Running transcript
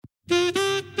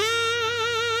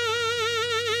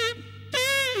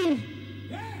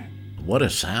What a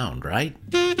sound, right?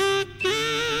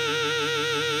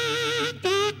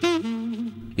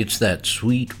 It's that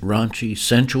sweet, raunchy,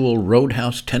 sensual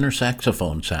roadhouse tenor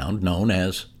saxophone sound known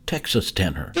as Texas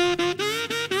tenor.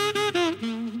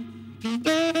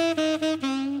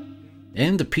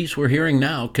 And the piece we're hearing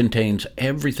now contains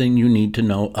everything you need to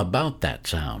know about that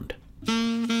sound.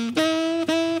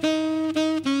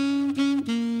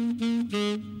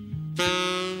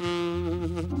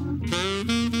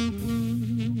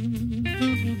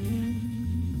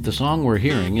 The song we're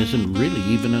hearing isn't really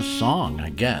even a song, I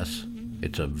guess.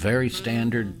 It's a very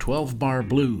standard 12-bar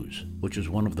blues, which is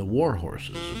one of the war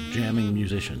horses of jamming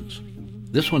musicians.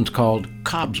 This one's called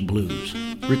Cobb's Blues,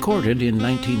 recorded in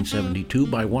 1972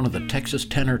 by one of the Texas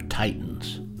tenor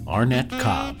titans, Arnett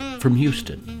Cobb, from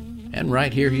Houston. And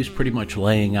right here he's pretty much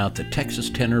laying out the Texas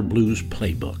tenor blues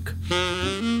playbook.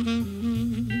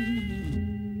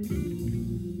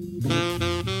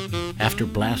 After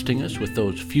blasting us with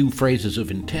those few phrases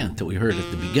of intent that we heard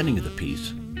at the beginning of the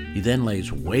piece, he then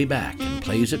lays way back and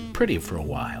plays it pretty for a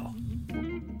while.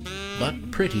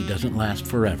 But pretty doesn't last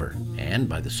forever, and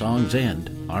by the song's end,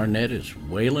 Arnett is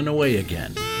wailing away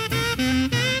again.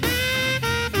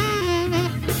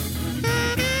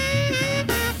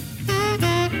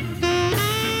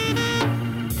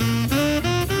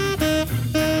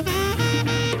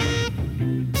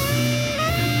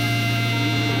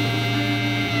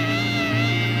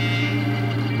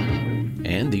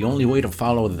 And the only way to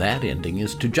follow that ending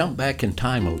is to jump back in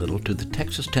time a little to the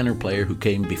Texas tenor player who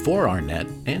came before Arnett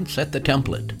and set the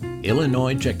template,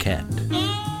 Illinois Jacquet.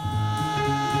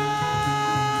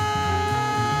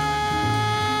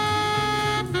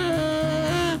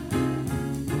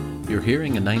 You're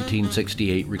hearing a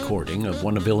 1968 recording of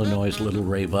one of Illinois' little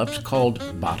rave-ups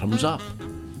called Bottoms Up.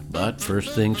 But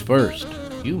first things first,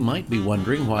 you might be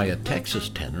wondering why a Texas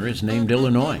tenor is named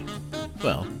Illinois.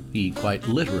 Well, he quite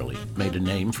literally made a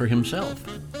name for himself.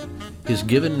 His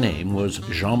given name was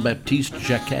Jean-Baptiste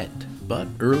Jacquet, but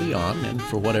early on, and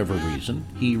for whatever reason,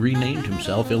 he renamed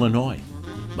himself Illinois.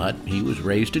 But he was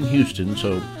raised in Houston,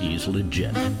 so he's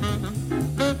legit.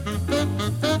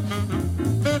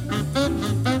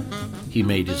 He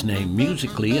made his name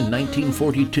musically in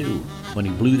 1942, when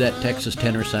he blew that Texas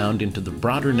tenor sound into the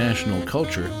broader national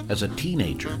culture as a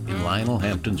teenager in Lionel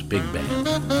Hampton's big band.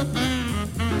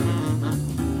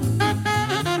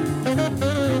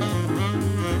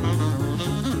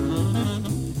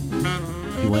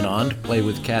 He went on to play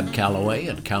with Cab Calloway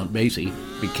and Count Basie,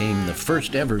 became the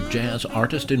first ever jazz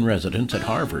artist in residence at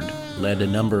Harvard, led a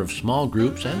number of small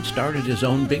groups, and started his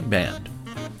own big band.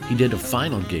 He did a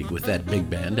final gig with that big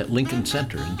band at Lincoln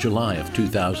Center in July of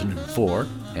 2004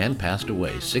 and passed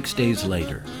away 6 days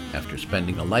later after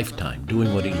spending a lifetime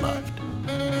doing what he loved.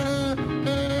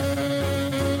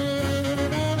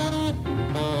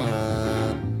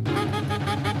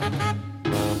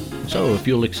 So, if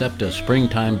you'll accept a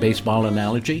springtime baseball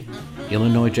analogy,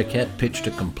 Illinois Jacquet pitched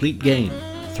a complete game,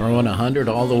 throwing 100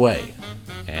 all the way,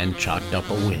 and chalked up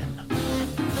a win.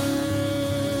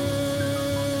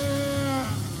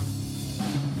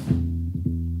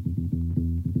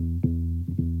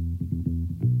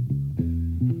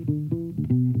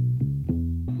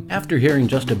 After hearing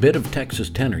just a bit of Texas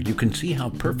tenor, you can see how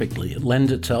perfectly it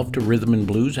lends itself to rhythm and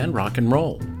blues and rock and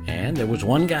roll. And there was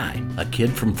one guy, a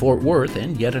kid from Fort Worth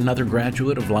and yet another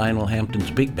graduate of Lionel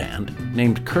Hampton's big band,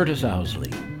 named Curtis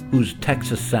Owsley, whose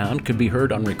Texas sound could be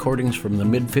heard on recordings from the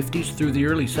mid-50s through the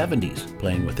early 70s,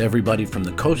 playing with everybody from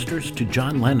the Coasters to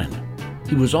John Lennon.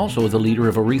 He was also the leader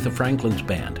of Aretha Franklin's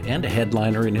band and a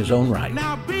headliner in his own right,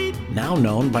 now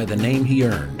known by the name he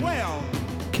earned,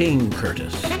 King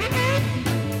Curtis.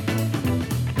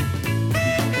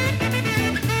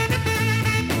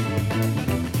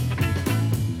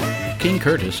 King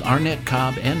Curtis, Arnett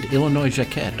Cobb, and Illinois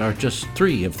Jacquet are just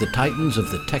three of the titans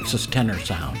of the Texas tenor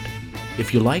sound.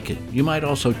 If you like it, you might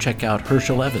also check out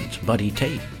Herschel Evans, Buddy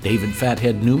Tate, David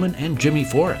Fathead Newman, and Jimmy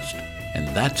Forrest.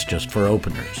 And that's just for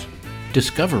openers.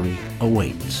 Discovery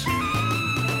awaits.